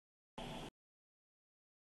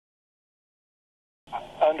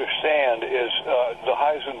understand is the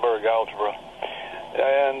Heisenberg algebra.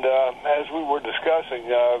 And as we were discussing,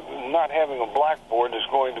 not having a blackboard is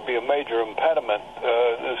going to be a major impediment,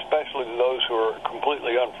 especially to those who are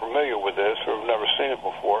completely unfamiliar with this or have never seen it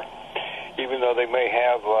before, even though they may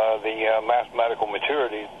have the mathematical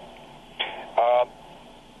maturity.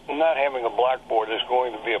 Not having a blackboard is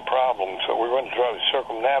going to be a problem, so we're going to try to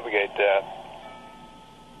circumnavigate that.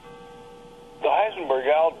 The Heisenberg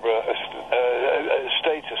algebra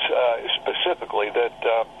states specifically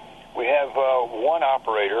that we have one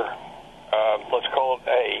operator, let's call it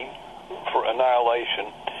A, for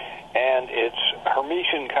annihilation, and its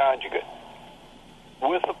Hermitian conjugate,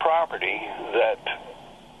 with the property that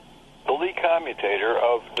the Lie commutator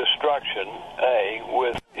of destruction, A,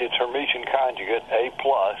 with its Hermitian conjugate, A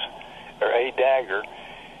plus, or A dagger,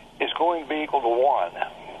 is going to be equal to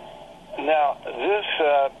 1. Now, this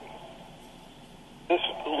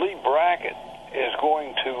Lie bracket is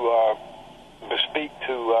going to speak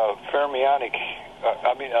to fermionic,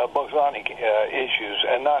 bosonic issues,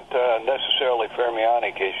 and not necessarily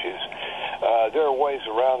fermionic issues. There are ways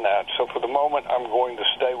around that. So for the moment, I'm going to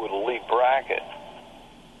stay with the Lie bracket.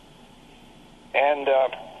 And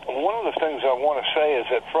one of the things I want to say is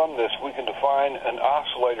that from this, we can define an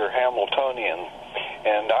oscillator Hamiltonian.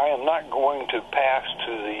 And I am not going to pass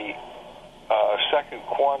to the second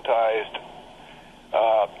quantized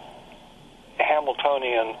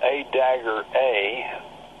Hamiltonian A dagger A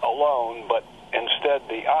alone, but instead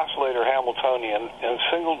the oscillator Hamiltonian in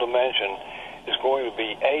single dimension is going to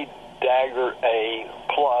be A dagger A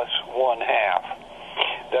plus 1/2.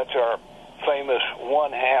 That's our famous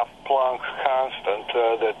 1/2 Planck's constant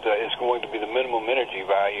that is going to be the minimum energy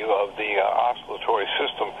value of the oscillatory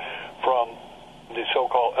system from the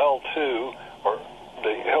so-called L2, or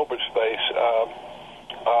the Hilbert space,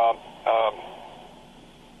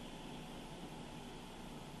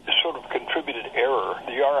 sort of contributed error,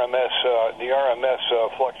 the RMS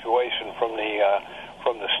fluctuation from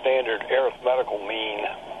the standard arithmetical mean,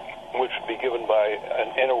 which would be given by an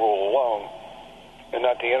integral alone, and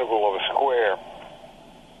not the integral of a square.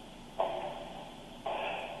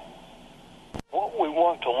 What we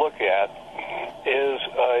want to look at is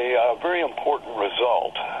a very important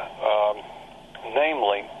result,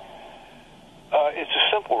 namely, it's a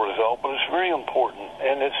simple result, but it's very important,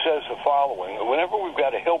 and it says the following. Whenever we've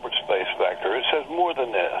got a Hilbert space vector, it says more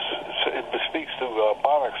than this. It speaks to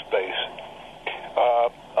Banach space,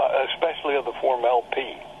 especially of the form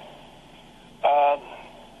LP.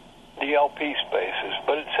 The LP spaces,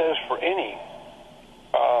 but it says for any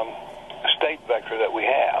state vector that we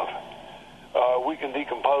have, we can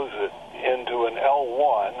decompose it into an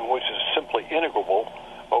L1, which is simply integrable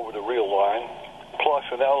over the real line, plus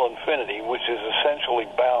an L infinity, which is essentially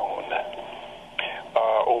bound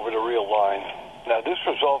over the real line. Now, this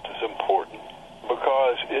result is important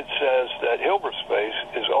because it says that Hilbert space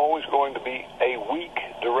is always going to be a weak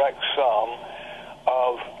direct sum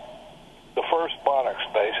of the first Banach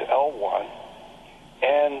space, L1,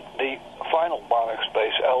 and the final Banach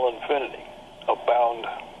space, L infinity, of bound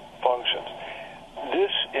functions.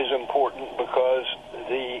 This is important because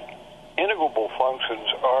the integrable functions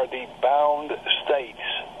are the bound states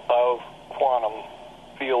of quantum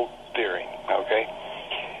field theory, okay?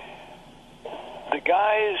 The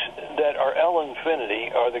guys that are L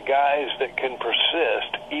infinity are the guys that can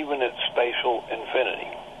persist even at spatial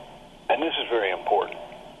infinity. And this is very important.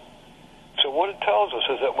 So what it tells us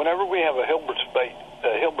is that whenever we have a Hilbert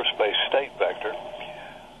space state vector,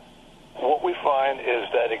 what we find is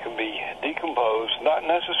that it can be decomposed, not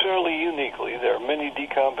necessarily uniquely, there are many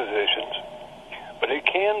decompositions, but it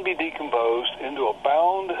can be decomposed into a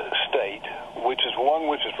bound state, which is one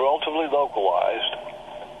which is relatively localized,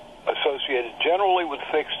 associated generally with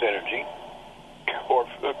fixed energy, or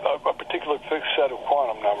a particular fixed set of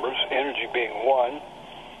quantum numbers, energy being 1.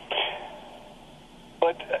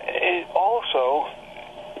 But it also,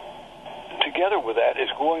 together with that, is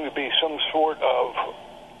going to be some sort of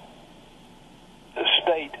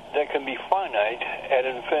state that can be finite at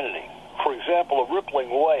infinity. For example, a rippling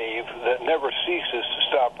wave that never ceases to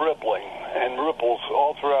stop rippling and ripples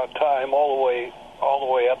all throughout time, all the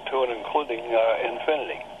way up to and including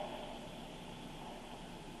infinity.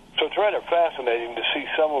 So it's rather fascinating to see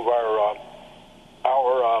some of our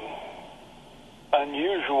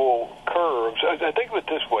unusual curves. I think of it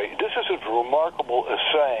this way. This is as remarkable as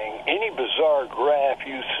saying any bizarre graph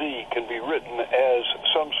you see can be written as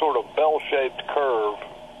some sort of bell-shaped curve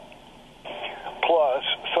plus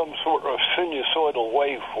some sort of sinusoidal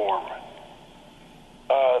waveform.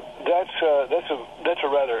 That's a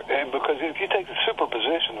rather, because if you take the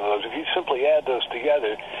superposition of those, if you simply add those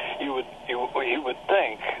together, you would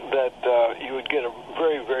think that you would get a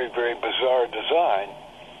very, very, very bizarre design.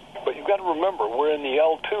 But you've got to remember, we're in the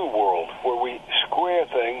L2 world, where we square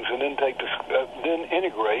things and then then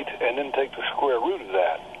integrate and then take the square root of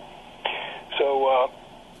that. So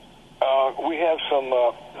we have some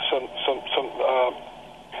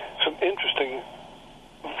interesting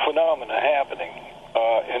phenomena happening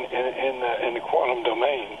in the quantum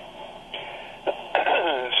domain.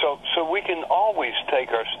 So we can always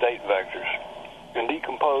take our state vectors and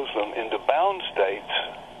decompose them into bound states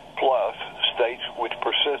plus states which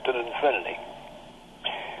persist at infinity,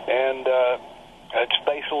 and at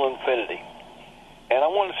spatial infinity. And I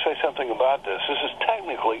want to say something about this. This is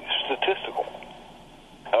technically statistical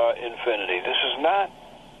infinity. This is not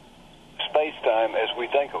space-time as we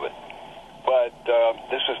think of it, but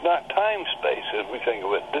this is not time-space as we think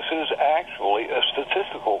of it. This is actually a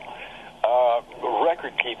statistical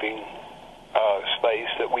record-keeping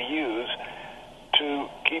space that we use to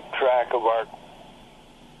keep track of our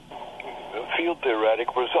field theoretic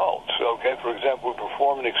results. Okay, for example, we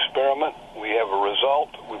perform an experiment, we have a result,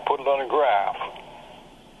 we put it on a graph,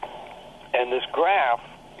 and this graph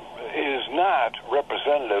is not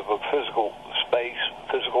representative of physical space,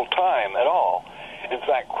 physical time at all. In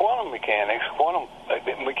fact, quantum mechanics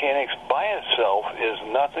by itself is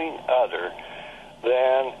nothing other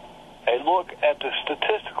than a look at the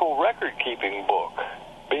statistical record-keeping book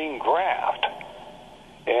being graphed,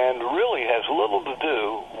 and really has little to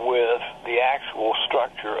do with the actual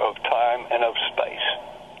structure of time and of space.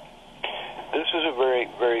 This is a very,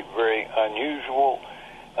 very, very unusual,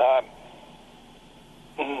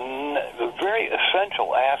 very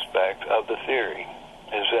essential aspect of the theory,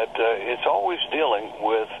 is that it's always dealing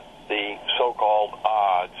with the so-called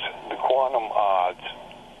odds, the quantum odds.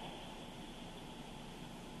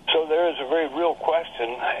 So there is a very real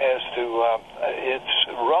question as to its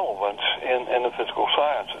relevance in the physical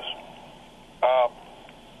sciences.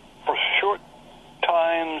 For short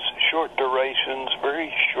times, short durations,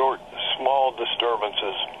 very short, small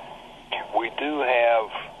disturbances, we do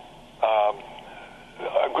have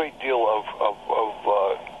a great deal of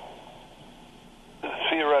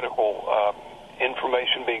theoretical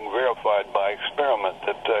information being verified by experiment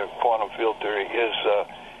that quantum field theory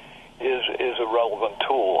is a relevant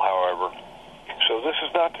tool, however. So this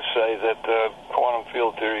is not to say that quantum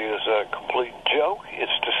field theory is a complete joke.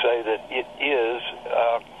 It's to say that it is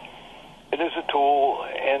a tool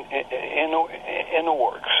in the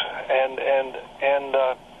works,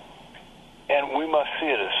 and we must see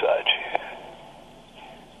it as such.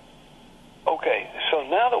 Okay, so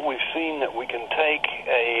now that we've seen that we can take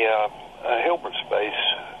a Hilbert space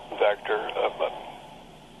vector,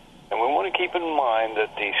 and we want to keep in mind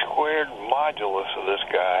that the squared modulus of this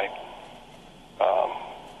guy,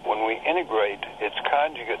 when we integrate its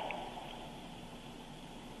conjugate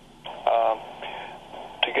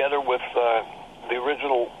together with the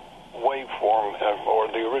original waveform or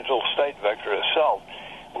the original state vector itself,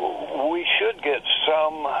 we should get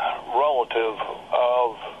some relative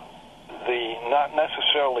of the not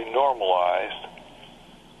necessarily normalized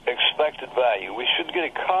expected value. We should get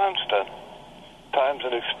a constant times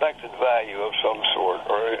an expected value of some sort,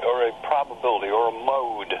 or a probability, or a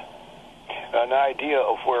mode, an idea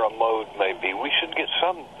of where a mode may be. We should get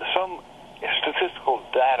some statistical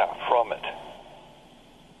data from it.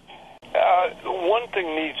 One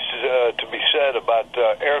thing needs to be said about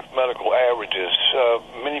arithmetical averages.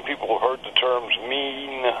 Many people have heard the terms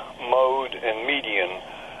mean, mode, and median.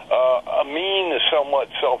 A mean is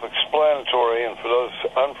somewhat self-explanatory, and for those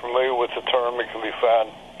unfamiliar with the term, it can be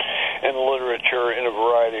found in literature in a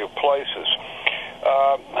variety of places.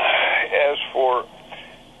 As for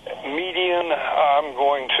median, I'm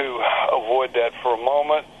going to avoid that for a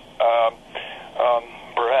moment,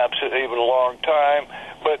 perhaps even a long time,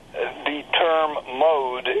 but the term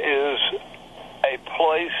mode is a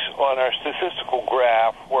place on our statistical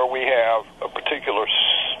graph where we have a particular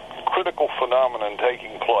critical phenomenon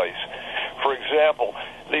taking place. For example,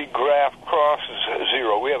 the graph crosses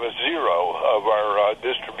zero. We have a zero of our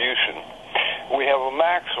distribution. We have a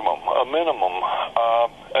maximum, a minimum,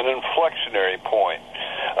 an inflectionary point.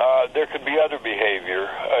 There could be other behavior.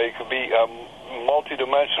 It could be a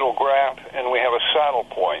multidimensional graph, and we have a saddle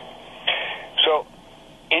point. So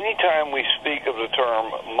anytime we speak of the term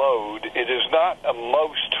mode, it is not a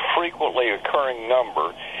most frequently occurring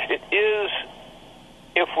number. It is,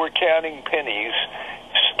 if we're counting pennies,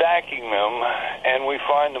 stacking them, and we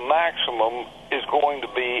find the maximum is going to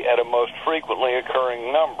be at a most frequently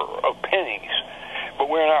occurring number of pennies. But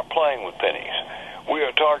we're not playing with pennies. We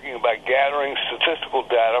are talking about gathering statistical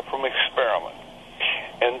data from experiment.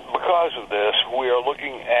 And because of this, we are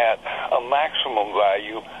looking at a maximum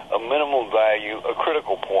value, a minimum value, a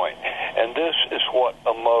critical point. And this is what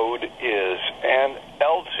a mode is. And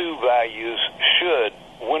L2 values should,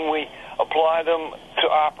 when we apply them to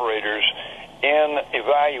operators in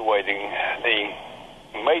evaluating the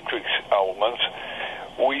matrix elements,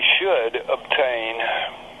 we should obtain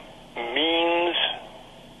means,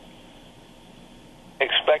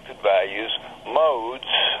 expected values, modes,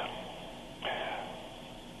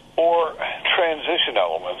 or transition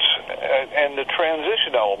elements. And the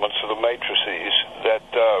transition elements of the matrices that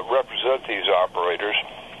represent these operators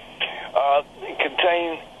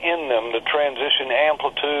contain in them the transition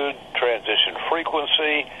amplitude, transition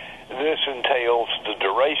frequency. This entails the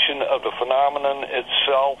duration of the phenomenon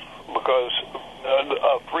itself, because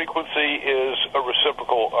a frequency is a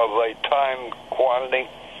reciprocal of a time quantity,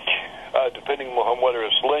 depending on whether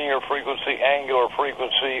it's linear frequency, angular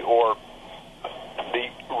frequency, or the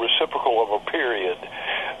reciprocal of a period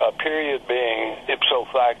being ipso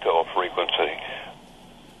facto a frequency.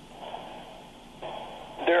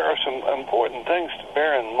 There are some important things to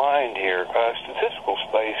bear in mind here. Statistical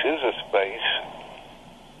space is a space,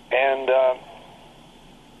 and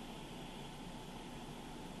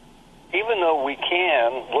even though we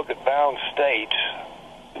can look at bound states,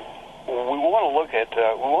 we want to look at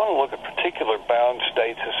particular bound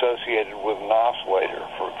states associated with an oscillator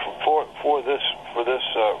for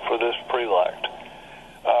this prelect.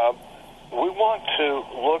 We want to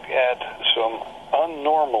look at some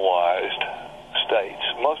unnormalized states.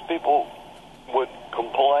 Most people would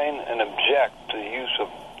complain and object to the use of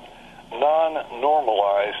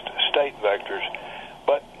non-normalized state vectors,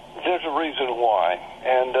 but there's a reason why,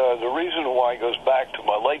 and the reason why goes back to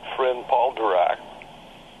my late friend Paul Dirac,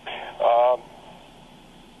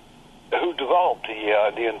 who developed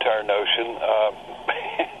the entire notion,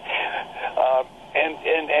 and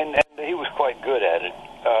he was quite good at it.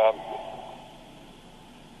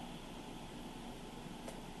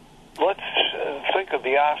 Let's think of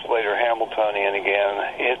the oscillator Hamiltonian again.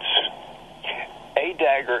 It's A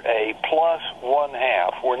dagger A plus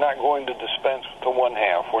 1/2. We're not going to dispense with the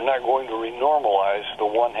 1/2. We're not going to renormalize the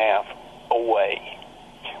 1/2 away.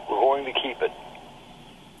 We're going to keep it.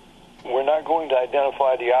 We're not going to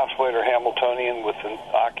identify the oscillator Hamiltonian with an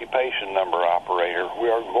occupation number operator. We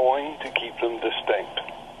are going to keep them distinct.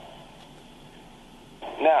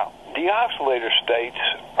 Now, the oscillator states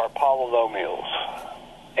are polynomials,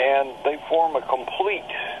 and they form a complete,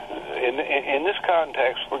 in this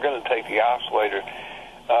context, we're going to take the oscillator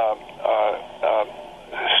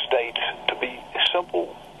states to be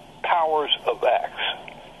simple powers of x.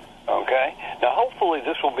 Okay? Now, hopefully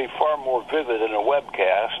this will be far more vivid in a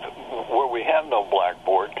webcast where we have no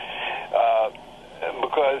blackboard,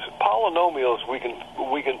 because polynomials we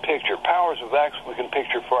can picture. Powers of x we can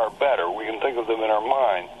picture far better. We can think of them in our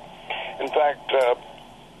mind. In fact,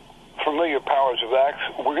 familiar powers of x,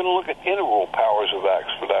 we're going to look at integral powers of x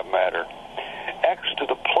for that matter. X to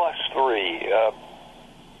the plus 3,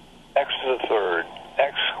 x to the third,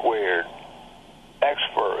 x squared, x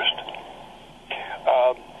first,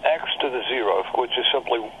 x to the 0th, which is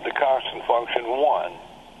simply the constant function 1.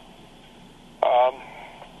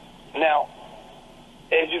 Now,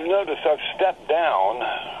 as you've noticed, I've stepped down,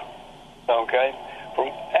 okay, from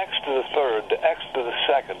x to the third to x to the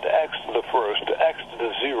second to x to the first to x to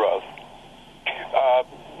the 0th.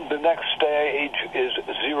 The next stage is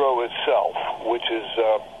 0 itself, which is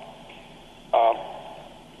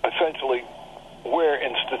essentially where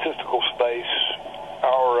in statistical space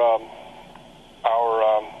our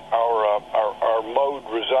mode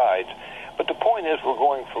resides. But the point is, we're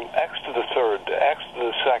going from x to the third to x to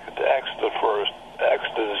the second to x to the first to x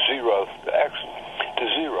to the 0th to x to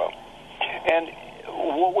 0. And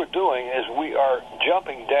what we're doing is we are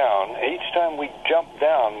jumping down. Each time we jump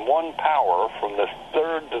down one power from the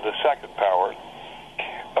third to the second power,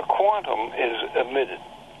 a quantum is emitted.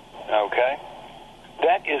 Okay?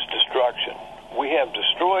 That is destruction. We have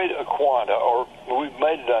destroyed a quanta, or we've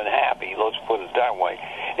made it unhappy, let's put it that way.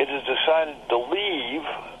 It has decided to leave.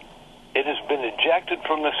 It has been ejected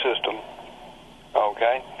from the system.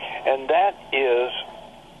 Okay? And that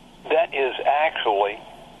is actually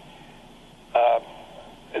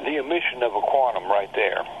the emission of a quantum right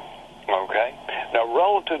there. Okay? Now,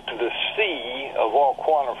 relative to the C of all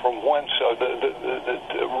quanta from whence,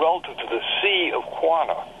 relative to the C of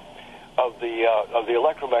quanta of the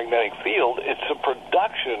electromagnetic field, it's a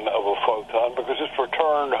production of a photon because it's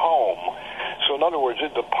returned home. So, in other words,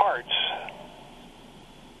 it departs,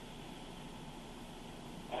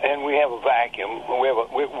 and we have have a vacuum.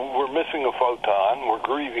 We're missing a photon. We're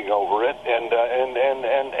grieving over it, and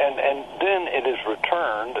then it is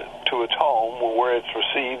returned to its home where it's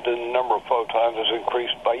received, and the number of photons is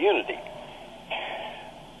increased by unity.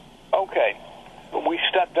 Okay, we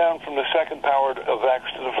step down from the second power of X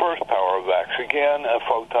to the first power of X. Again, a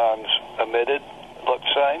photon's emitted, let's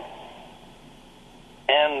say,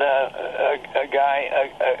 and a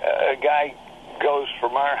guy goes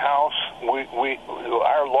from our house.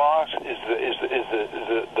 Our loss is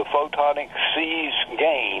the photonic sees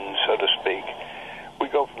gain, so to speak. We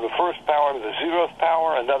go from the first power to the zeroth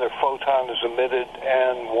power. Another photon is emitted,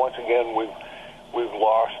 and once again we've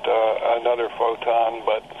lost another photon.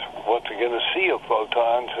 But once again, the sea of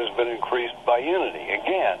photons has been increased by unity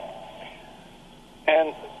again.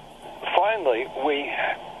 And finally, we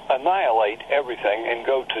annihilate everything and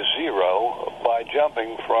go to zero by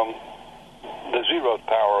jumping from the zeroth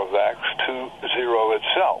power of X to zero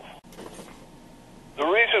itself. The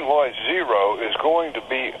reason why zero is going to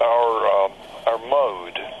be our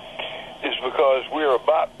mode is because we are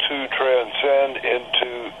about to transcend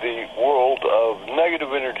into the world of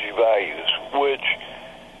negative energy values, which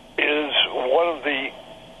is one of the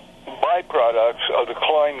byproducts of the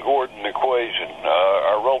Klein-Gordon equation,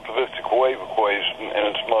 our relativistic wave equation in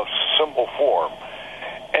its most simple form.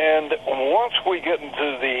 And once we get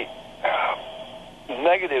into the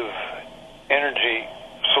negative energy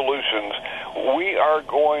solutions, we are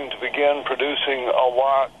going to begin producing a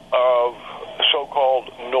lot of so-called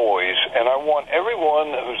noise. And I want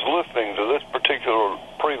everyone who's listening to this particular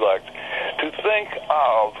prelect to think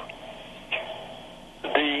of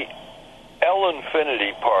the L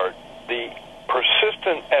infinity part, the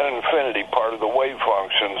persistent at infinity part of the wave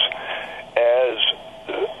functions, as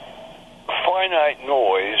finite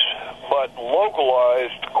noise, but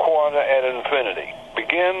localized quanta at infinity.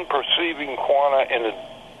 Begin perceiving quanta in a...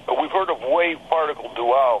 We've heard of wave-particle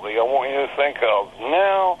duality. I want you to think of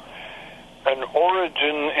now an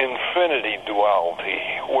origin-infinity duality,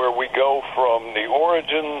 where we go from the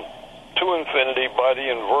origin to infinity by the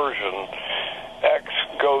inversion. X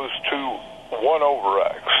goes to 1 over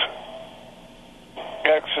X.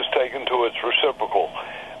 X is taken to its reciprocal.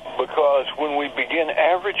 Because when we begin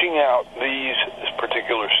averaging out these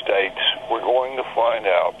particular states, we're going to find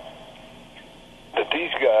out that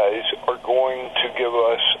these guys are going to give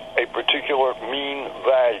us a particular mean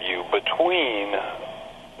value between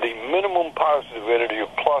the minimum positive energy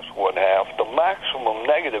of plus 1/2, the maximum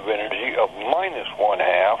negative energy of minus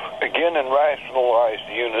 1/2, again in rationalized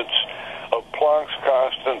units of Planck's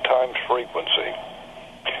constant times frequency.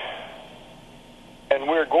 And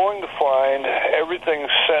we're going to find everything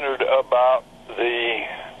centered about the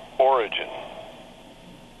origin.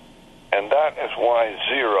 And that is why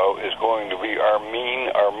zero is going to be our mean,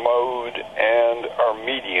 our mode, and our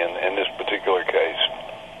median in this particular case.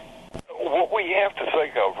 What we have to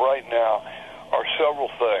think of right now are several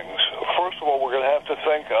things. First of all, we're going to have to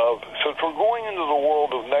think of, since we're going into the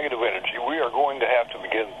world of negative energy, we are going to have to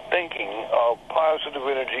begin thinking of positive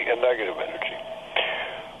energy and negative energy.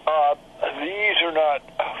 These are not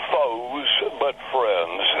foes, but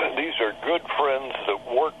friends. These are good friends that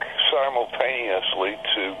work simultaneously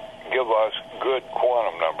to give us good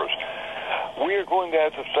quantum numbers. We are going to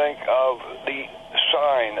have to think of the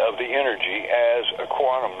sign of the energy as a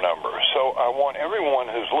quantum number. So I want everyone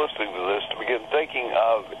who's listening to this to begin thinking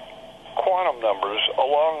of quantum numbers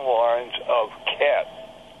along the lines of ket,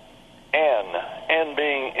 n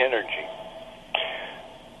being energy.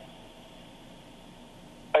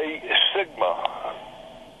 A sigma,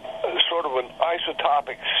 sort of an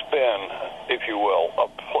isotopic spin, if you will,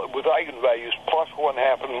 with eigenvalues plus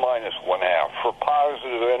 1/2 and minus 1/2 for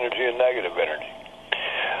positive energy and negative energy.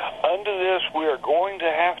 Under this, we are going to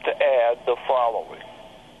have to add the following.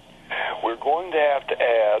 We're going to have to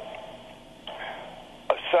add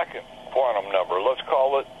a second quantum number. Let's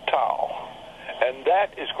call it tau. And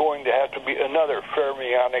that is going to have to be another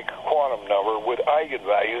fermionic quantum number with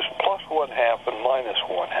eigenvalues plus 1/2 and minus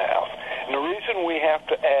 1/2. And the reason we have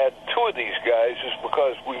to add two of these guys is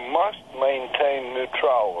because we must maintain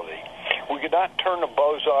neutrality. We cannot turn a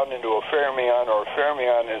boson into a fermion or a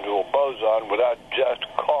fermion into a boson without just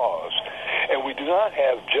cause. And we do not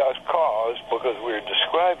have just cause because we're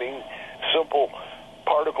describing simple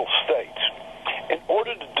particle states. In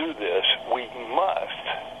order to do this, we must,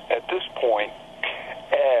 at this point,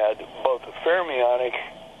 add both a fermionic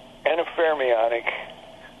and a fermionic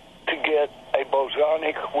to get a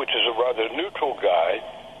bosonic, which is a rather neutral guy,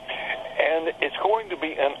 and it's going to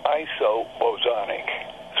be an isobosonic.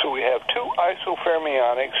 So we have two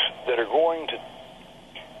isofermionics that are going to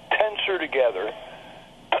tensor together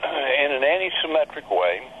in an antisymmetric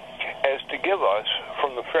way, as to give us,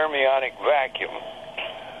 from the fermionic vacuum,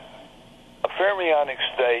 a fermionic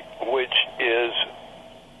state which is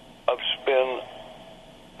of spin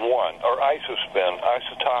 1, or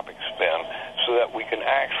isotopic spin, so that we can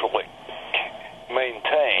actually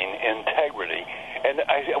maintain integrity. And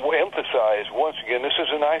I will emphasize, once again, this is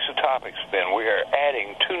an isotopic spin. We are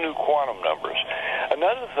adding 2 new quantum numbers.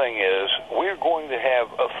 Another thing is, we're going to have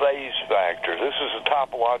a phase factor. This is a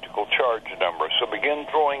topological charge number. So begin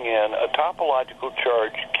throwing in a topological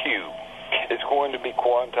charge Q. It's going to be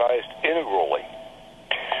quantized integrally.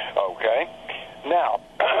 Okay? Now,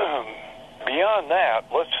 beyond that,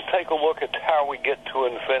 let's take a look at how we get to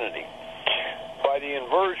infinity. By the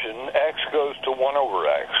inversion, x goes to 1 over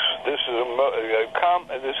x. This is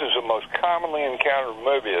a most commonly encountered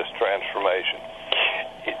Möbius transformation.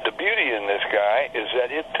 The beauty in this guy is that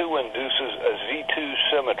it too induces a Z2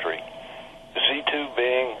 symmetry. Z2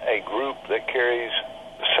 being a group that carries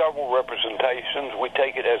several representations. We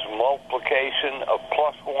take it as multiplication of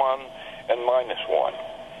 +1 and -1.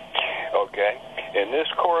 Okay? In this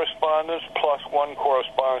correspondence, +1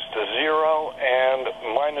 corresponds to 0, and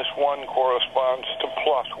 -1 corresponds to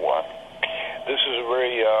 +1. This is a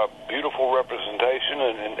very beautiful representation,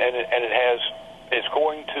 and it's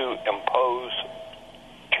going to impose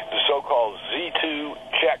the so-called Z2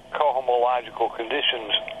 check cohomological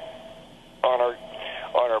conditions on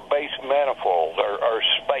our base manifold, our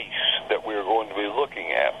space that we're going to be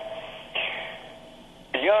looking at.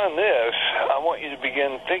 Beyond this, I want you to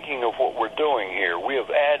begin thinking of what we're doing here. We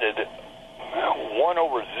have added 1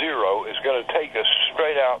 over 0 is going to take us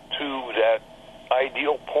straight out to that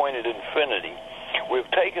ideal point at infinity.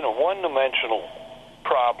 We've taken a one-dimensional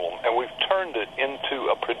problem and we've turned it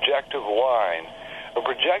into a projective line. A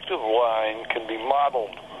projective line can be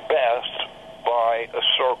modeled best by a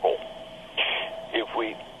circle. If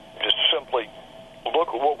we just simply look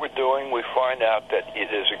at what we're doing, we find out that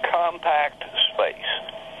it is a compact space.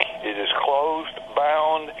 It is closed,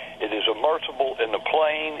 bound, it is immersible in the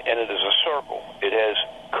plane, and it is a circle. It has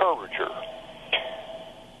curvature.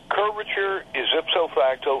 Curvature is ipso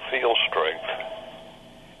facto field strength.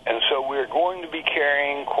 And so we're going to be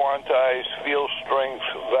carrying quantized field strength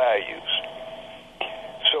values.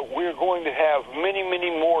 So we're going to have many,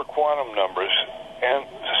 many more quantum numbers. And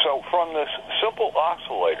so from this simple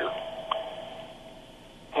oscillator,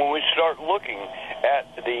 when we start looking at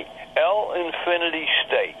the L infinity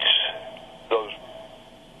states, those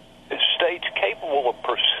states capable of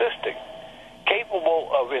persisting, capable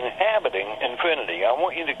of inhabiting infinity, I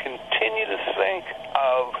want you to continue to think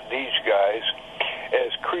of these guys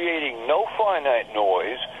as creating no finite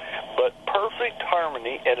noise, but perfect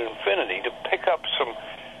harmony at infinity to pick up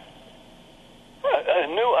a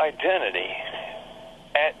new identity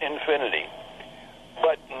at infinity.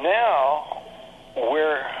 But now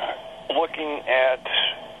we're looking at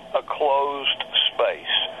a closed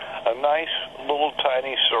space, a nice little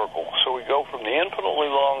tiny circle. So we go from the infinitely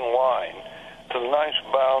long line to the nice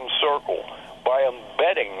bound circle by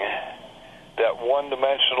embedding that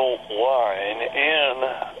one-dimensional line in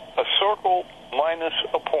a circle minus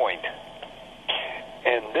a point.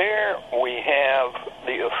 And there we have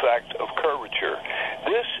the effect of curvature.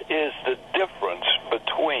 This is the difference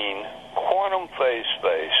between quantum phase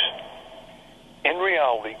space, in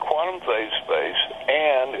reality, quantum phase space,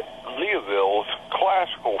 and Liouville's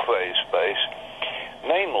classical phase space,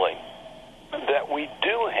 namely that we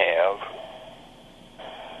do have,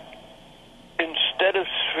 instead of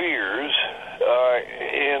spheres,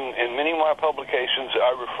 in many of my publications,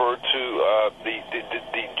 I refer to the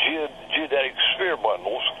geodetic sphere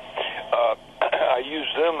bundles. I use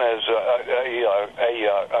them as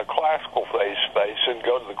a classical phase space and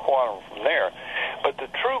go to the quantum from there. But the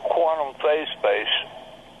true quantum phase space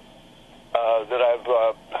that I've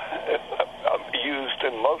used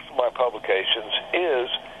in most of my publications is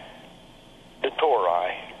the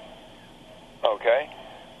tori. Okay?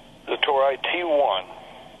 The tori T1,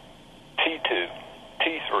 T2,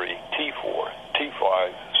 T3, T4,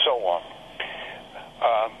 T5, so on.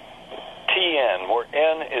 Tn, where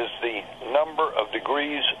n is the number of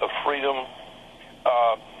degrees of freedom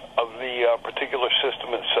of the particular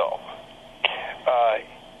system itself.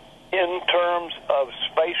 In terms of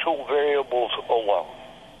spatial variables alone.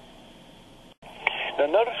 Now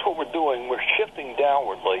notice what we're doing. We're shifting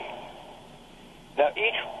downwardly. Now,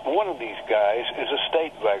 each one of these guys is a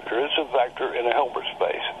state vector. It's a vector in a Hilbert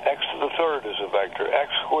space. X to the third is a vector.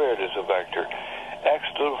 X squared is a vector. X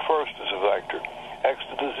to the first is a vector. X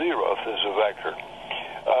to the zeroth is a vector.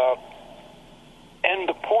 And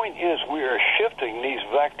the point is we are shifting these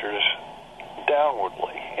vectors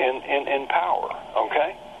downwardly in power,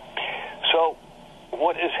 okay? So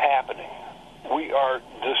what is happening? We are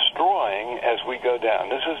destroying as we go down.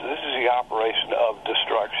 This is the operation of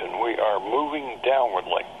destruction. We are moving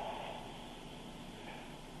downwardly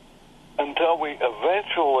until we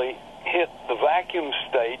eventually hit the vacuum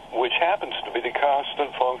state, which happens to be the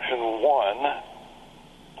constant function 1,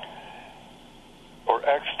 or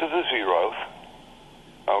x to the 0th.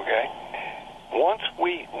 Okay? Once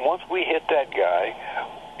we hit that guy,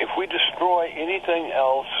 if we destroy anything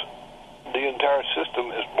else, the entire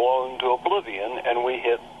system is blown to oblivion, and we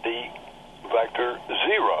hit the vector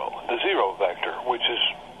 0, the 0 vector, which is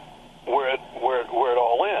where it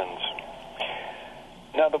all ends.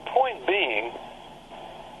 Now, the point being,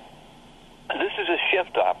 this is a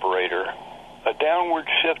shift operator, a downward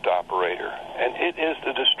shift operator, and it is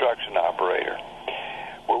the destruction operator,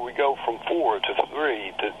 where we go from 4 to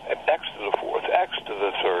 3 to x to the 4th, x to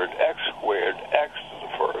the 3rd, x squared, x to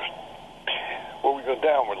the 1st, where we go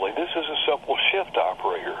downwardly. This is a simple shift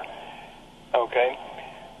operator, okay?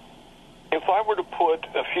 If I were to put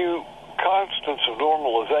a few constants of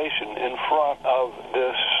normalization in front of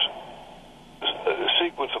this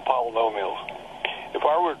sequence of polynomials, if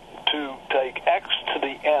I were to take x to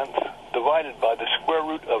the nth divided by the square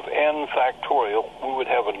root of n factorial, we would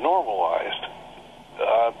have a normalized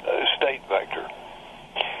state vector.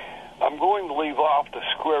 I'm going to leave off the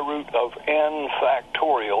square root of n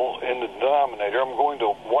factorial in the denominator. I'm going to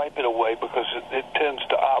wipe it away because it tends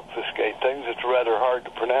to obfuscate things. It's rather hard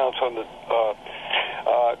to pronounce on the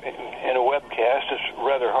in a webcast. It's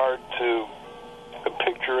rather hard to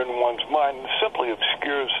picture in one's mind. It simply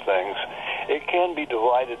obscures things. It can be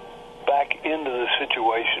divided back into the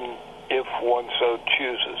situation if one so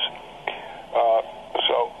chooses.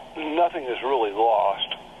 So nothing is really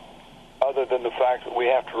lost, other than the fact that we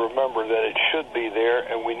have to remember that it should be there,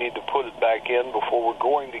 and we need to put it back in before we're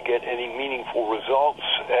going to get any meaningful results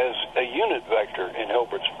as a unit vector in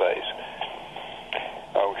Hilbert space.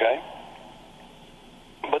 Okay?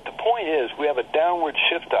 But the point is, we have a downward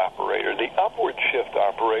shift operator. The upward shift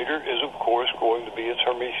operator is, of course, going to be its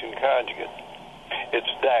Hermitian conjugate, its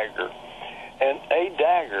dagger. And a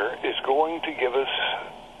dagger is going to give us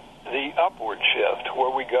the upward shift,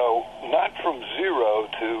 where we go not from 0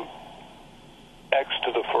 to x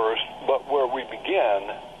to the 1st, but where we begin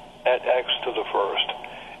at x to the 1st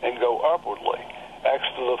and go upwardly, x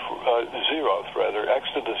to the 0th, rather, x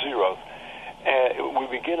to the 0th. And we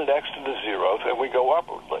begin at x to the 0th and we go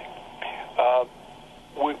upwardly.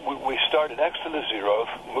 We start at x to the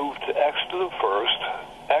 0th, move to x to the 1st,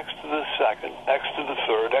 x to the 2nd, x to the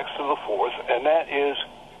 3rd, x to the 4th, and that is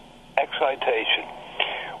excitation.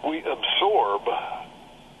 We absorb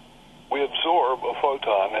a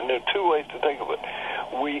photon, and there are two ways to think of it.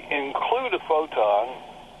 We include a photon,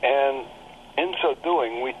 and in so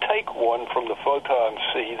doing, we take one from the photon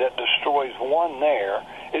C that destroys one there.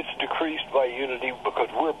 It's decreased by unity because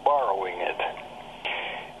we're borrowing it.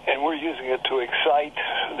 And we're using it to excite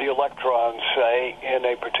the electron, say, in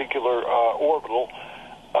a particular orbital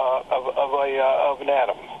of an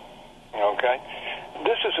atom. Okay?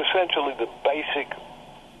 This is essentially the basic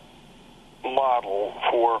model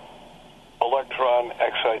for electron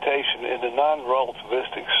excitation in the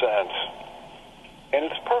non-relativistic sense. And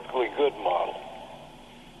it's a perfectly good model.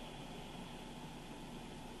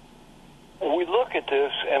 We look at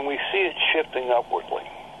this and we see it shifting upwardly.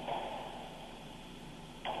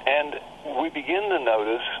 And we begin to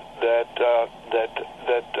notice that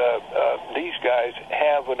these guys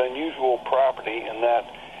have an unusual property in that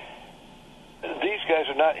these guys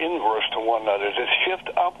are not inverse to one another. The shift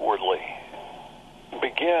upwardly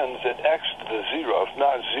begins at x to the 0th,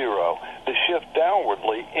 not 0. The shift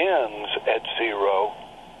downwardly ends at 0.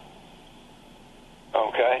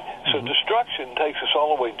 Okay? So destruction takes us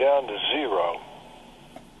all the way down to 0.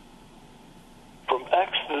 From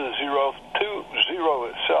x to the 0th to 0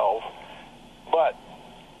 itself, but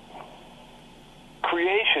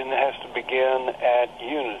creation has to begin at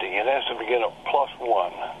unity. It has to begin at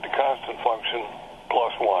 +1, the constant function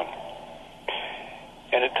 +1.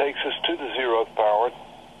 And it takes us to the 0th power,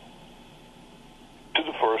 to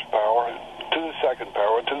the 1st power, to the 2nd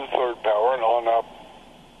power, to the 3rd power, and on up.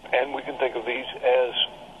 And we can think of these as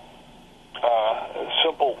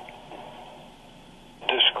simple,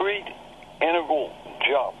 discrete integral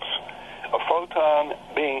jumps. A photon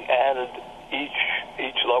being added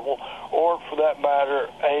each level, or for that matter,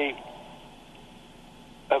 a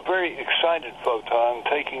very excited photon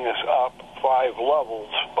taking us up 5 levels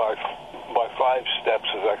by 5 steps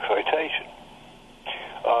of excitation.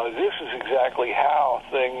 This is exactly how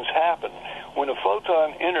things happen. When a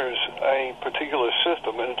photon enters a particular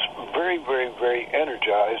system and it's very, very, very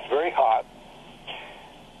energized, very hot,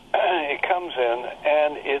 it comes in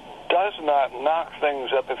and it does not knock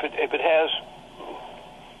things up. If it has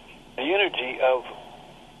the energy of,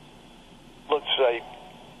 let's say,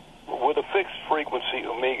 with a fixed frequency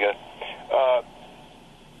omega,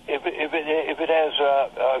 if it has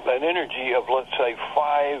an energy of, let's say,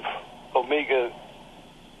 5 omega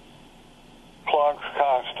Planck's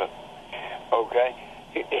constant, okay,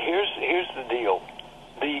 here's the deal.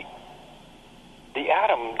 The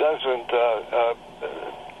atom doesn't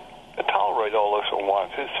tolerate all this at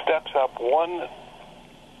once. It steps up one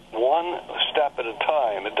step at a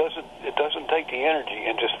time. It doesn't take the energy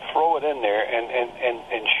and just throw it in there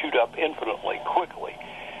and shoot up infinitely quickly.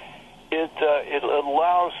 It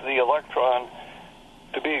allows the electron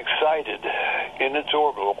to be excited in its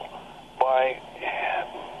orbital by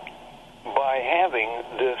having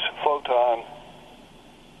this photon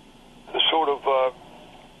sort of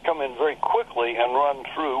come in very quickly and run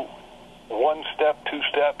through 1 step, 2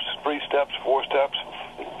 steps, 3 steps, 4 steps,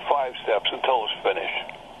 5 steps until it's finished.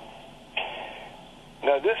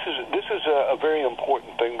 Now this is a very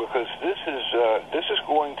important thing, because this is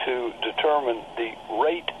going to determine the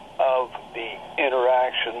rate of the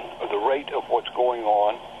interaction, or the rate of what's going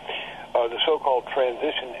on, the so-called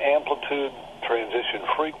transition amplitude, transition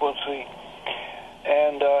frequency,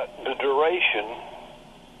 and the duration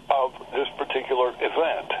of this particular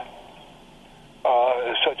event,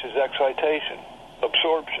 such as excitation,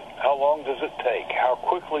 absorption. How long does it take? How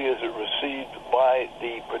quickly is it received by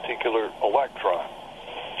the particular electron?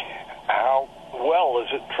 How well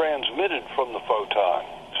is it transmitted from the photon?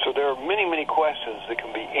 So there are many, many questions that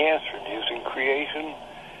can be answered using creation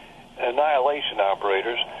and annihilation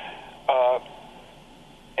operators,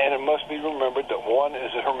 and it must be remembered that one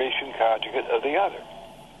is a Hermitian conjugate of the other.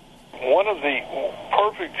 One of the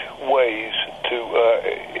perfect ways to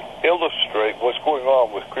illustrate what's going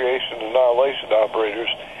on with creation and annihilation operators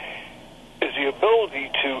is the ability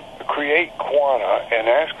to create quanta and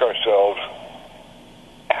ask ourselves,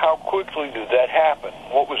 how quickly did that happen?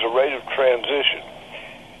 What was the rate of transition?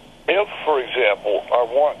 If, for example, I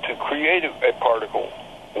want to create a particle,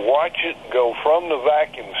 watch it go from the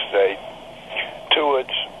vacuum state to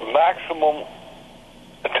its maximum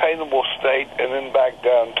attainable state and then back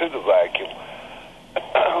down to the vacuum.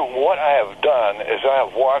 What I have done is I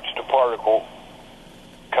have watched a particle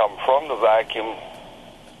come from the vacuum,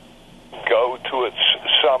 go to its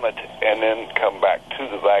summit, and then come back to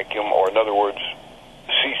the vacuum, or in other words,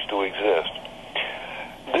 cease to exist.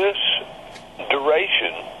 This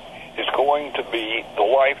duration is going to be the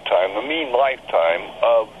lifetime, the mean lifetime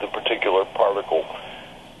of the particular particle,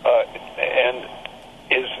 and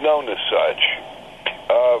is known as such.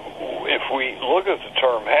 If we look at the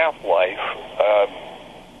term half-life,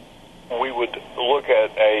 we would look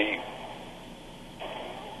at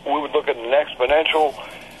an exponential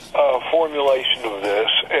formulation of this,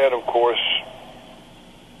 and of course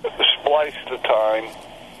splice the time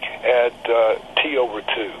at t over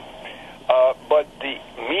 2. But the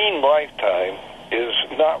mean lifetime is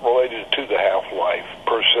not related to the half-life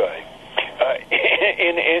per se.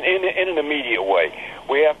 In an immediate way,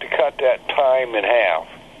 we have to cut that time in half.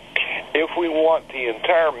 If we want the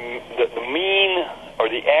mean or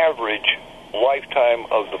the average lifetime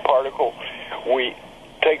of the particle, we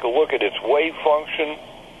take a look at its wave function,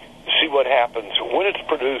 see what happens when it's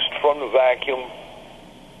produced from the vacuum,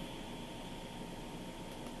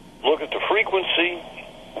 look at the frequency,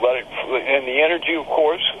 and the energy, of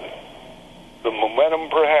course, the momentum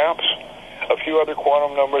perhaps, a few other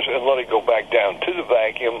quantum numbers, and let it go back down to the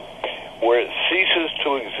vacuum where it ceases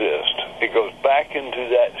to exist. It goes back into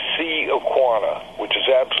that sea of quanta, which is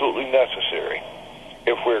absolutely necessary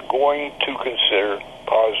if we're going to consider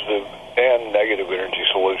positive and negative energy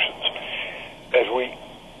solutions. As we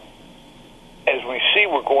see,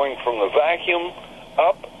 we're going from the vacuum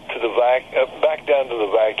up to the back down to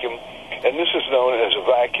the vacuum, and this is known as a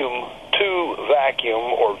vacuum to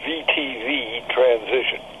vacuum, or VTV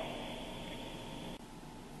transition.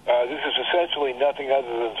 This is essentially nothing other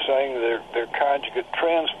than saying they're conjugate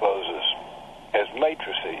transposes as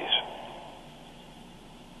matrices.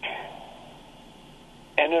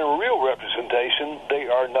 And in a real representation, they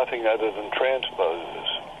are nothing other than transposes.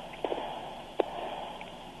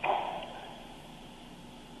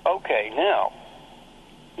 Okay, now,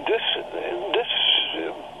 this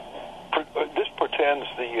portends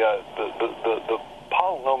the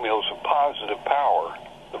polynomials of positive power,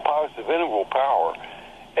 the positive integral power,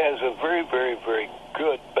 as a very, very, very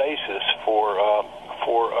good basis for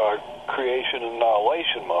creation and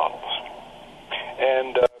annihilation models,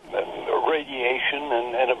 and radiation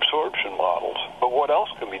and absorption models. But what else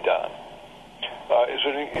can be done? Is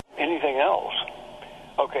there anything else?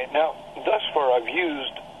 Okay, now, thus far I've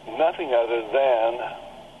used nothing other than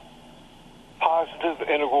positive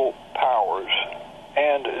integral powers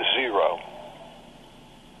and zero.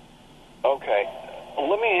 Okay,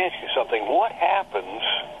 let me ask you something. What happens,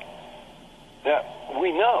 now,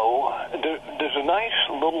 we know there's a nice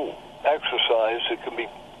little exercise that can be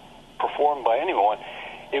performed by anyone.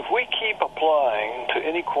 If we keep applying to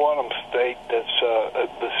any quantum state that's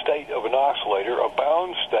the state of an oscillator, a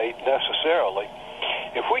bound state necessarily,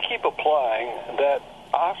 if we keep applying that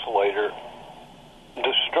oscillator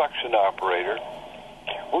destruction operator,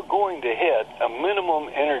 we're going to hit a minimum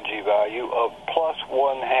energy value of plus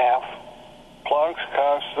 1/2 Planck's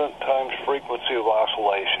constant times frequency of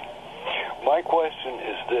oscillation. My question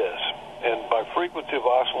is this, and by frequency of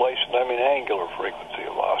oscillation, I mean angular frequency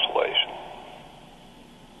of oscillation.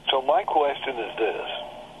 So my question is this.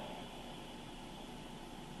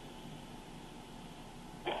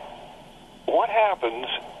 What happens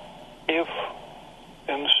if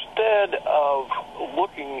instead of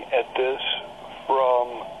looking at this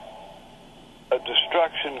from a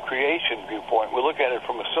destruction creation viewpoint, we look at it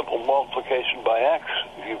from a simple multiplication by x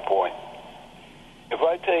viewpoint? If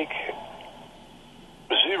I take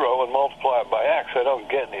 0 and multiply it by x, I don't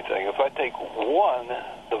get anything. If I take 1,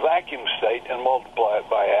 the vacuum state, and multiply it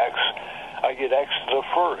by x, I get x to the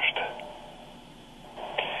first.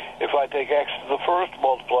 If I take x to the first,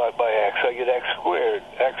 multiply it by x, I get x squared.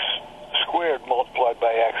 X squared multiplied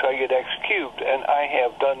by x, I get x cubed. And I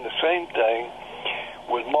have done the same thing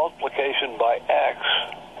with multiplication by x,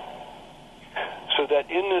 so that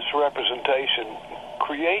in this representation,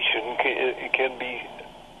 creation can be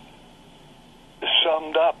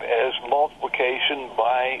summed up as multiplication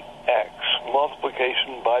by x,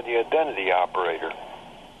 multiplication by the identity operator.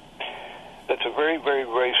 That's a very, very,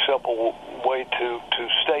 very simple way to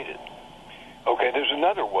state it. Okay, there's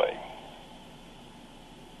another way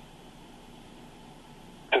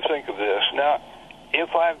to think of this. Now,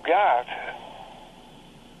 if I've got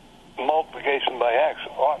multiplication by x,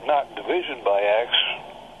 ought not division by x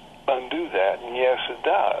undo that? And yes, it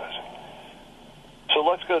does. So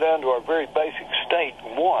let's go down to our very basic state,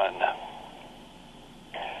 1.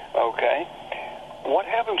 Okay? What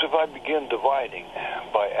happens if I begin dividing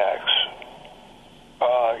by x?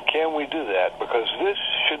 Can we do that? Because this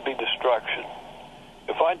should be destruction.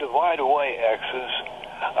 If I divide away x's,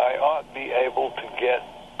 I ought to be able to get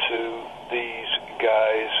to these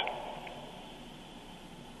guys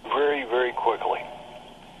very, very quickly.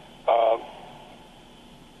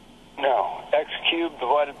 Now, x cubed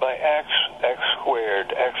divided by x, x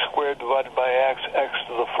squared. X squared divided by x, x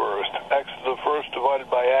to the first. X to the first divided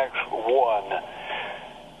by x, 1.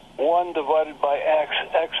 1 divided by x,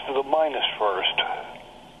 x to the minus first.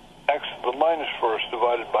 X to the minus first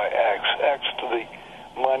divided by x, x to the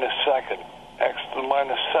minus second. X to the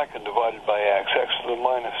minus second divided by x, x to the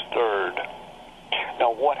minus third.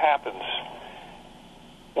 Now, what happens?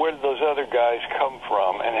 Where did those other guys come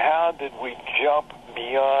from? And how did we jump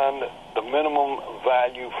beyond the minimum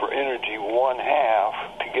value for energy, 1/2,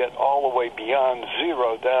 to get all the way beyond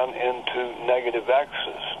 0 down into negative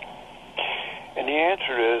x's? And the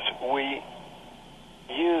answer is we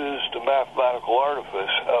used the mathematical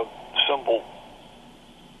artifice of simple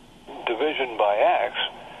division by x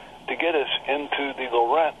to get us into the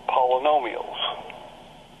Laurent polynomials.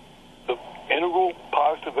 The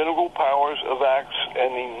positive integral powers of x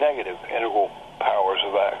and the negative integral powers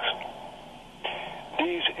of x.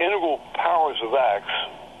 These integral powers of x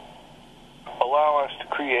allow us to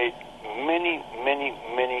create many, many,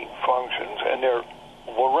 many functions, and they're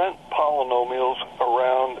Laurent polynomials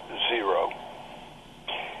around 0.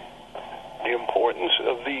 The importance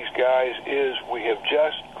of these guys is we have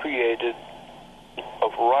just created a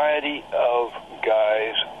variety of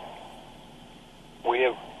guys. We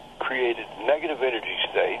have created negative energy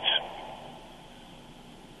states,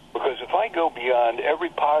 because if I go beyond every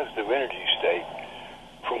positive energy state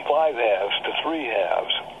from 5/2 to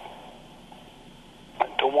 3/2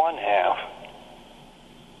 to 1/2,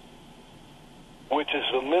 which is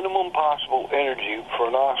the minimum possible energy for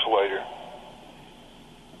an oscillator,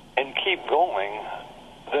 and keep going,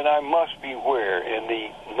 then I must be where? In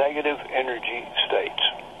the negative energy states.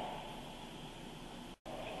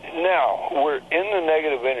 Now, we're in the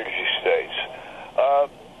negative energy states.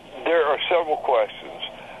 There are several questions.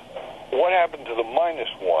 What happened to the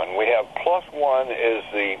 -1? We have +1 is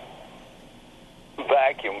the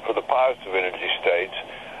vacuum for the positive energy states.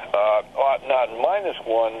 Ought not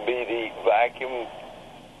 -1 be the vacuum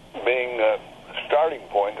being the starting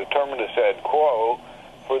point, the terminus ad quo,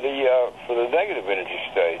 for the negative energy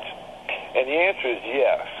states? And the answer is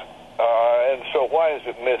yes. And so why is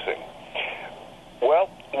it missing? Well,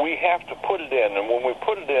 we have to put it in, and when we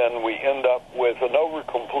put it in, we end up with an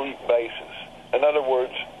over-complete basis. In other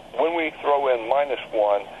words, when we throw in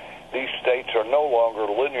 -1, these states are no longer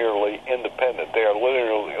linearly independent. They are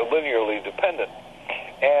linearly dependent.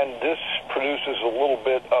 And this produces a little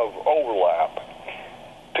bit of overlap.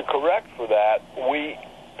 To correct for that, we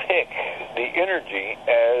pick the energy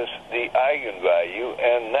as the eigenvalue,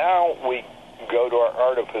 and now we go to our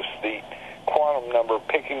artifice, the quantum number,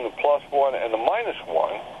 picking the +1 and the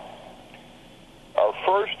 -1. Our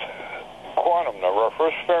first quantum number, our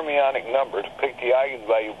first fermionic number, to pick the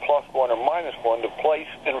eigenvalue +1 or -1 to place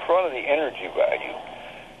in front of the energy value.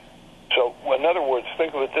 So, in other words,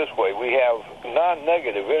 think of it this way. We have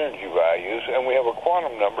non-negative energy values, and we have a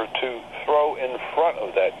quantum number to throw in front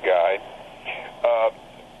of that guy,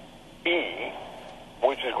 E,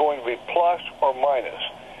 which is going to be plus or minus.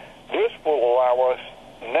 This will allow us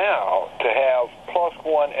now to have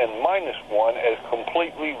 +1 and -1 as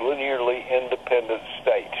completely linearly independent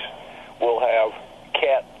states. We'll have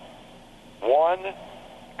cat 1,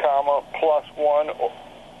 comma, +1,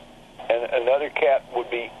 and another cat would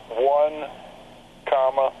be 1,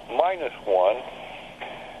 comma, -1,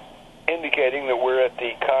 indicating that we're at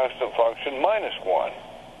the constant function -1,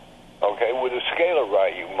 okay, with a scalar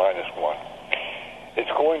value -1.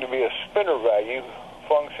 It's going to be a spinor value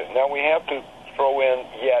function. Now we have to throw in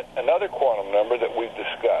yet another quantum number that we've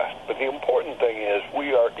discussed, but the important thing is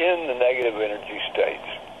we are in the negative energy states.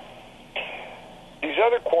 These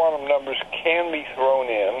other quantum numbers can be thrown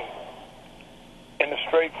in a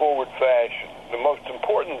straightforward fashion. The most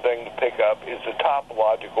important thing to pick up is the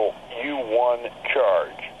topological U1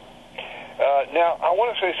 charge. Now, I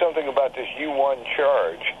want to say something about this U1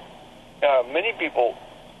 charge. Many people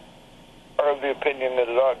are of the opinion that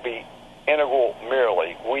it ought to be integral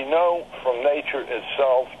merely. We know from nature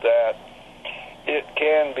itself that it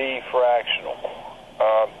can be fractional.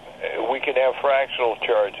 We can have fractional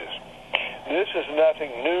charges. This is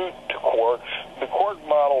nothing new to quarks. The quark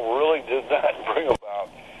model really did not bring about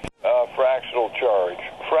fractional charge.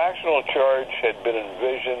 Fractional charge had been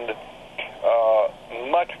envisioned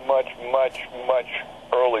much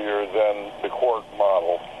earlier than the quark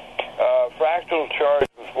model. Fractional charge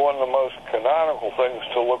was one of the most canonical things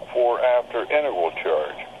to look for after integral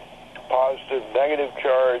charge. Positive, negative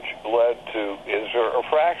charge led to, is there a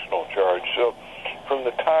fractional charge? So from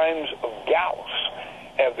the times of Gauss,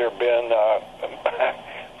 have there been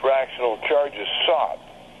fractional charges sought?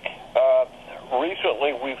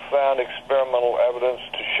 Recently, we've found experimental evidence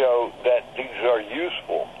to show that these are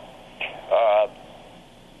useful.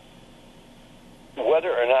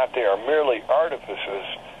 Whether or not they are merely artifices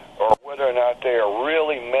or whether or not they are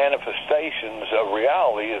really manifestations of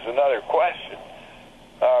reality is another question.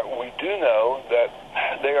 We do know that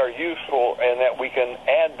they are useful and that we can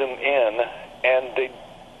add them in, and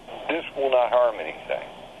this will not harm anything.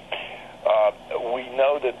 We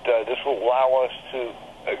know that this will allow us to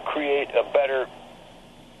create a better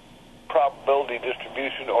probability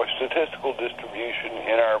distribution or statistical distribution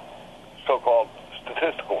in our so-called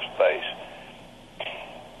statistical space.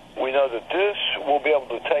 We know that this will be able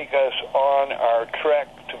to take us on our trek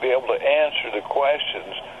to be able to answer the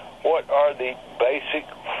questions, what are the basic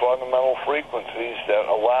fundamental frequencies that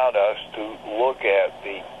allowed us to look at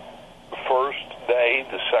the first day,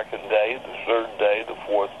 the second day, the third day, the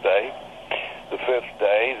fourth day, the fifth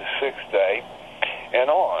day, the sixth day, and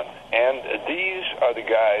on. And these are the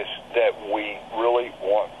guys that we really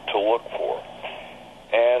want to look for.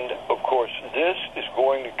 And, of course, this is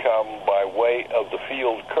going to come by way of the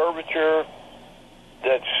field curvature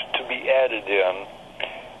that's to be added in,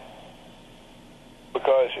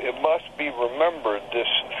 because it must be remembered this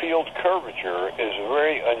field curvature is a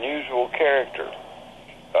very unusual character.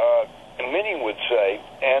 Many would say,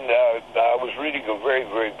 and I was reading a very,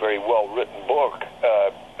 very, very well-written book,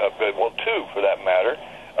 well, two for that matter,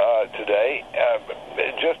 today,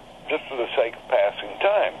 just for the sake of passing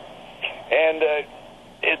time. And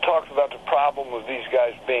it talks about the problem of these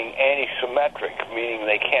guys being antisymmetric, meaning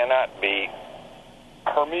they cannot be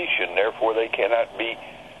Hermitian, therefore they cannot be,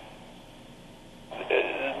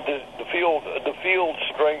 the field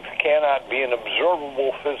strength cannot be an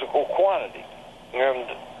observable physical quantity. And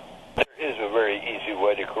there is a very easy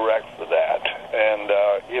way to correct for that. And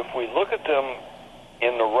if we look at them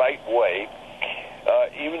in the right way,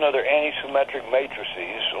 even though they're antisymmetric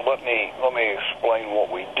matrices, let me explain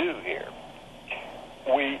what we do here.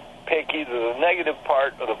 We pick either the negative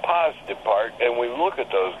part or the positive part, and we look at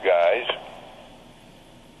those guys,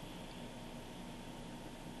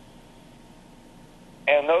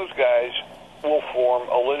 and those guys will form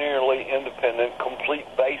a linearly independent complete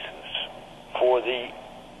basis for the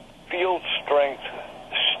field strength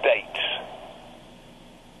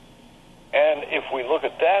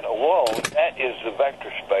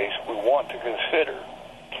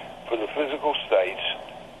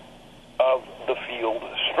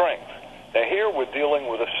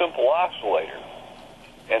with a simple oscillator.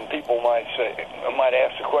 And people might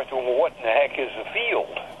ask the question, well, what in the heck is the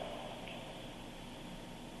field?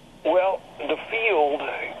 Well, the field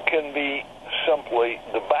can be simply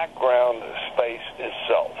the background space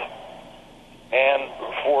itself. And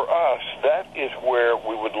for us, that is where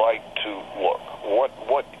we would like to look.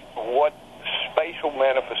 What spatial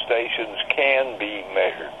manifestations can be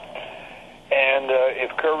measured? And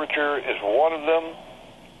if curvature is one of them,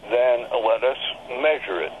 then let us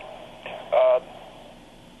measure it.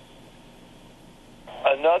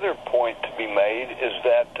 Another point to be made is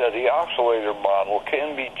that the oscillator model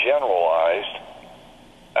can be generalized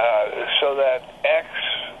so that X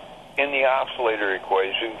in the oscillator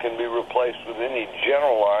equation can be replaced with any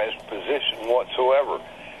generalized position whatsoever,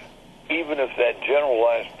 even if that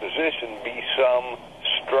generalized position be some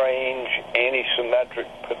strange antisymmetric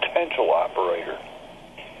potential operator.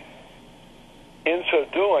 In so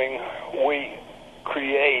doing, we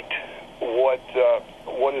create what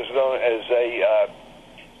is known as a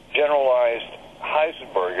generalized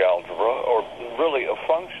Heisenberg algebra, or really a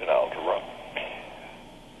function algebra,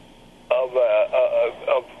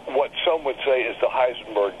 of what some would say is the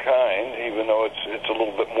Heisenberg kind, even though it's a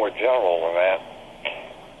little bit more general than that.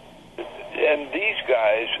 And these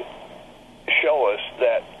guys show us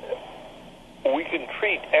that we can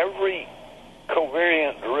treat every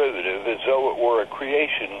covariant derivative as though it were a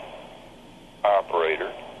creation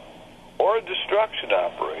operator or a destruction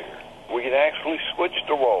operator. We can actually switch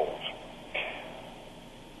the roles.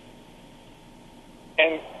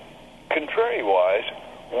 And contrary-wise,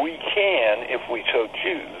 we can, if we so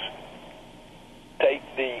choose, take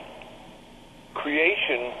the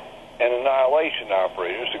creation and annihilation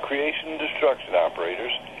operators, the creation and destruction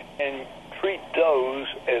operators, and treat those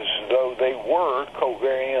as though they were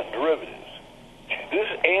covariant derivatives. This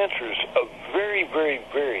answers a very, very,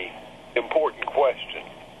 very important question.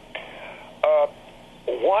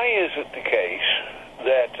 Why is it the case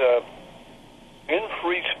that in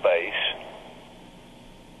free space,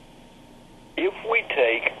 if we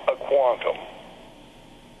take a quantum,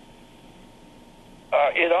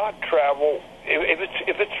 it ought to travel. If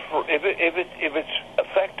it's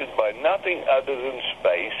affected by nothing other than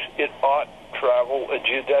space, it ought to travel a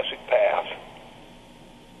geodesic path.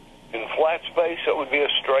 In flat space, that would be a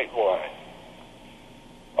straight line.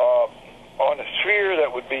 On a sphere,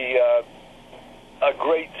 that would be a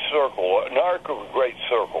great circle, an arc of a great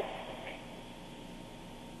circle.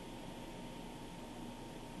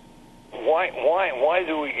 Why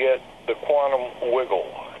do we get the quantum wiggle?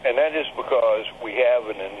 And that is because we have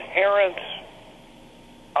an inherent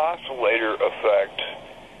oscillator effect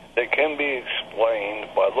that can be explained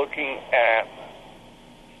by looking at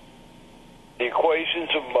the equations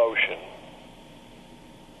of motion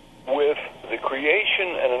with the creation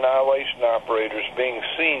and annihilation operators being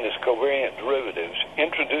seen as covariant derivatives,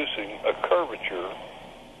 introducing a curvature,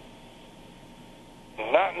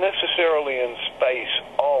 not necessarily in space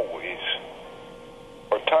always,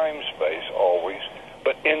 or time-space always,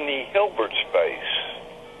 but in the Hilbert space,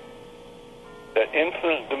 that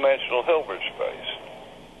infinite dimensional Hilbert space.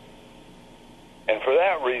 And for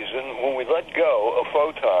that reason, when we let go a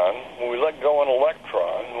photon, when we let go an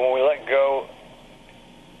electron, when we let go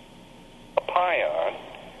a pion,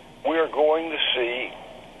 we are going to see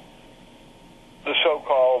the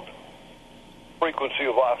so-called frequency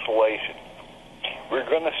of oscillation. We're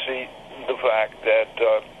going to see the fact that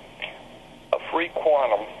a free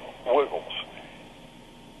quantum wiggles.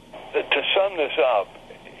 To sum this up,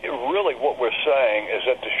 really what we're saying is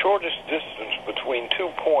that the shortest distance between 2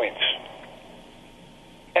 points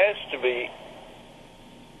has to be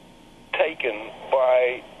taken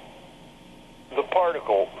by the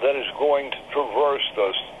particle that is going to traverse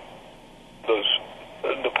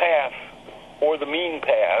the path or the mean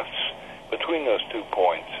paths between those 2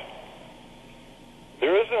 points.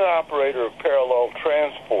 There is an operator of parallel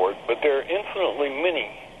transport, but there are infinitely many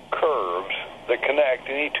curves that connect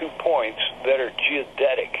any 2 points that are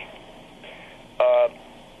geodetic.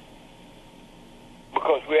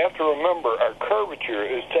 Because we have to remember our curvature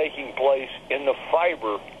is taking place in the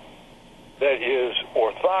fiber that is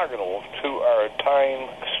orthogonal to our time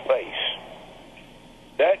space.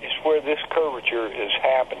 That is where this curvature is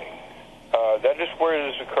happening. That is where it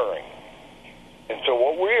is occurring. And so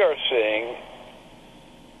what we are seeing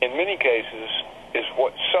in many cases is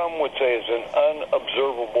what some would say is an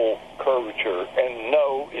unobservable curvature, and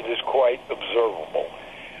no, it is quite observable.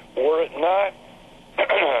 Were it not,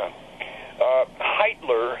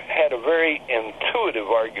 Heitler had a very intuitive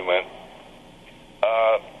argument.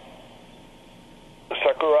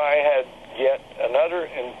 Sakurai had yet another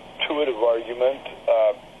intuitive argument.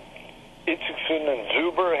 Itzikson and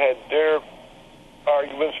Zuber had their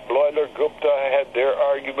arguments. Bloiler, Gupta had their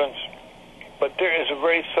arguments. But there is a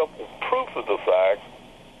very simple proof of the fact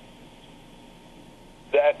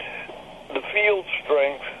that the field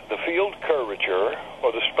strength, the field curvature,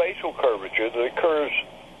 or the spatial curvature that occurs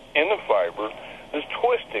in the fiber, this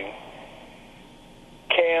twisting,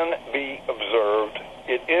 can be observed.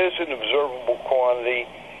 It is an observable quantity.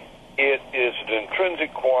 It is an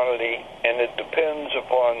intrinsic quantity, and it depends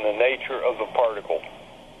upon the nature of the particle.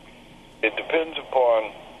 It depends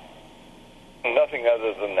upon nothing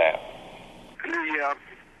other than that.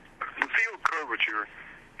 The field curvature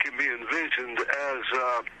can be envisioned as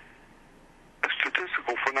a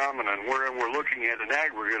statistical phenomenon wherein we're looking at an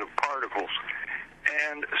aggregate of particles,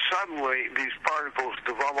 and suddenly these particles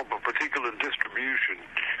develop a particular distribution.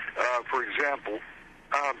 For example,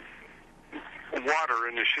 water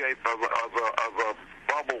in the shape of a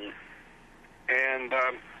bubble, and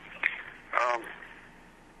a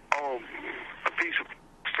piece of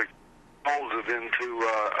plastic molded into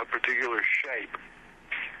a particular shape.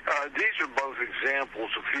 These are both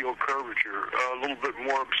examples of field curvature. A little bit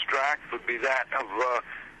more abstract would be that of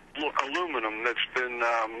aluminum that's been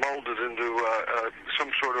molded into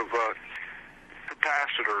some sort of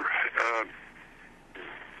capacitor.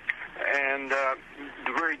 And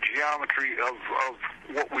the very geometry of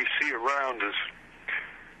what we see around us.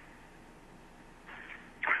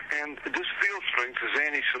 And this field strength is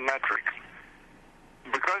antisymmetric.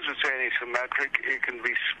 Because it's antisymmetric, it can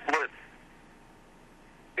be split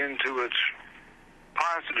into its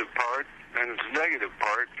positive part and its negative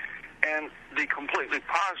part, and the completely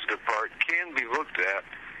positive part can be looked at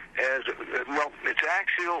as, well, its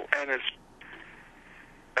axial and its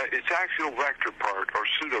axial vector part, or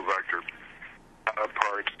pseudo-vector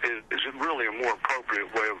part, is really a more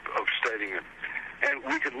appropriate way of stating it. And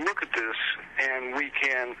we can look at this, and we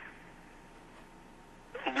can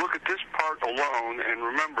look at this part alone and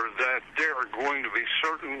remember that there are going to be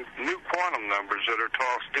certain new quantum numbers that are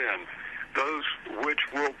tossed in, those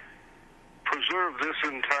which will preserve this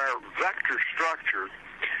entire vector structure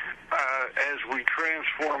as we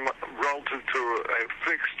transform relative to a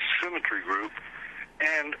fixed symmetry group.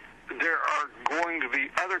 And there are going to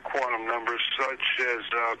be other quantum numbers such as,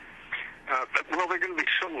 well, they're going to be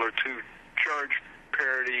similar to charge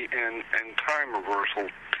parity and time reversal,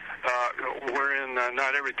 wherein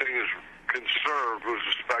not everything is conserved with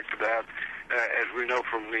respect to that, as we know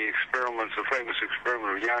from the experiments, the famous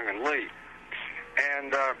experiment of Young and Lee.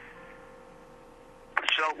 And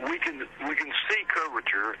so we can see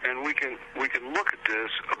curvature, and we can look at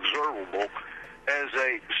this observable as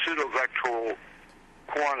a pseudo-vectoral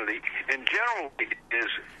quantity, and generally is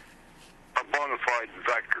a bona fide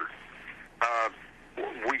vector.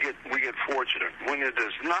 We get fortunate. When it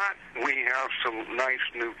is not, we have some nice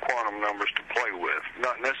new quantum numbers to play with.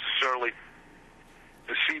 Not necessarily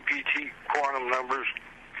the CPT quantum numbers,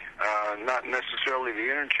 not necessarily the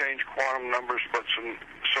interchange quantum numbers, but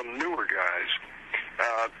some newer guys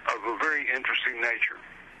of a very interesting nature.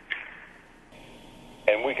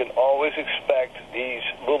 And we can always expect these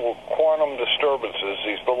little quantum disturbances,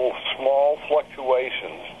 these little small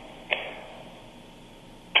fluctuations,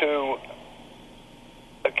 to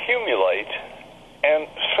accumulate, and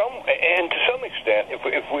to some extent,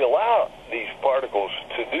 if we allow these particles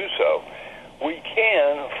to do so, we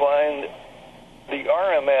can find the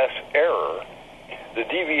RMS error, the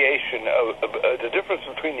deviation of the difference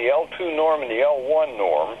between the L2 norm and the L1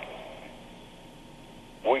 norm.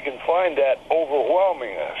 We can find that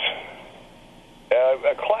overwhelming us.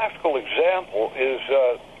 A classical example is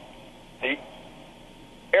the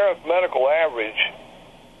arithmetical average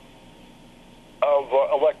of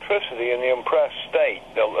electricity in the impressed state,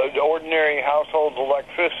 the ordinary household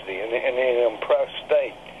electricity in the impressed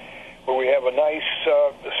state, where we have a nice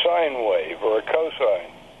sine wave or a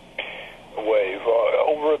cosine wave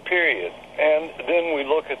over a period. And then we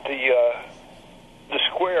look at the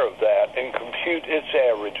square of that and compute its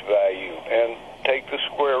average value and take the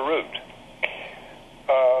square root.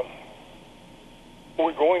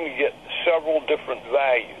 We're going to get several different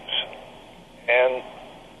values. And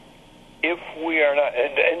if we are not,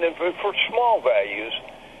 and for small values,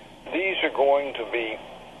 these are going to be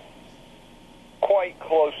quite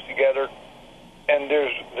close together, and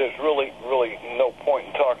there's really no point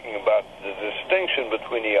in talking about the distinction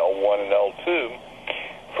between the L1 and L2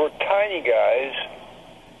 for tiny guys,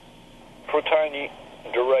 for tiny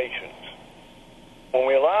durations. When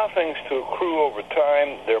we allow things to accrue over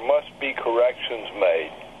time, there must be corrections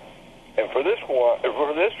made. And for this one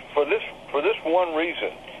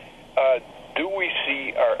reason, do we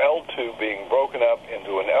see our L2 being broken up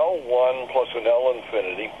into an L1 plus an L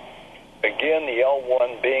infinity again, the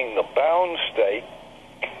L1 being the bound state,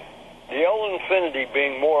 the L infinity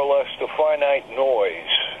being more or less the finite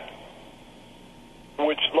noise,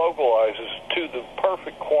 which localizes to the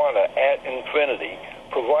perfect quanta at infinity,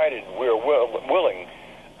 provided we're willing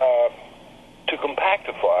to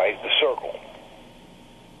compactify the circle.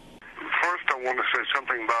 First, I want to say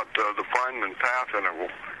something about the Feynman path interval.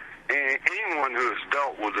 Anyone who has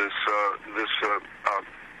dealt with this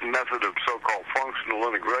method of so-called functional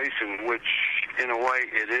integration, which in a way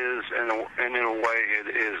it is, and in a way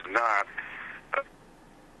it is not,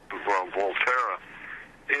 Volterra,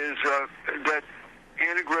 is that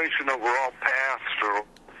integration over all paths or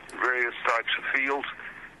various types of fields,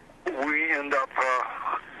 we end up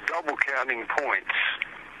double counting points.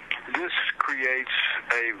 This creates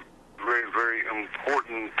a very, very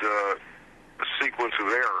important sequence of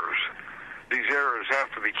errors. These errors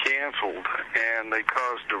have to be canceled, and they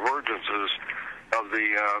cause divergences of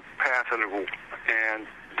the path interval, and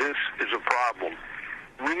this is a problem.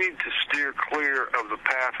 We need to steer clear of the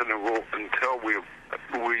path interval until we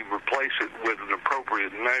replace it with an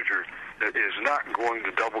appropriate measure that is not going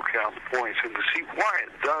to double count the points. And to see why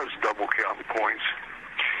it does double count the points,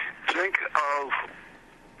 think of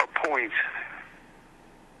a point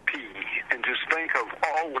P, and just think of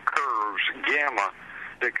all the curves, gamma,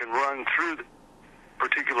 that can run through the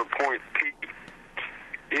particular point P.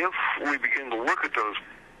 If we begin to look at those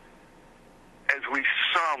as we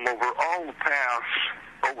sum over all the paths,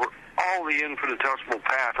 over all the infinitesimal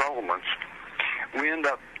path elements, we end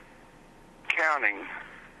up counting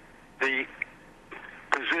the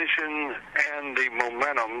position and the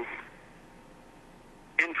momentum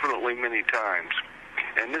infinitely many times.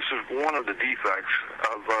 And this is one of the defects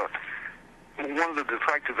of, one of the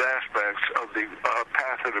defective aspects of the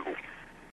path interval.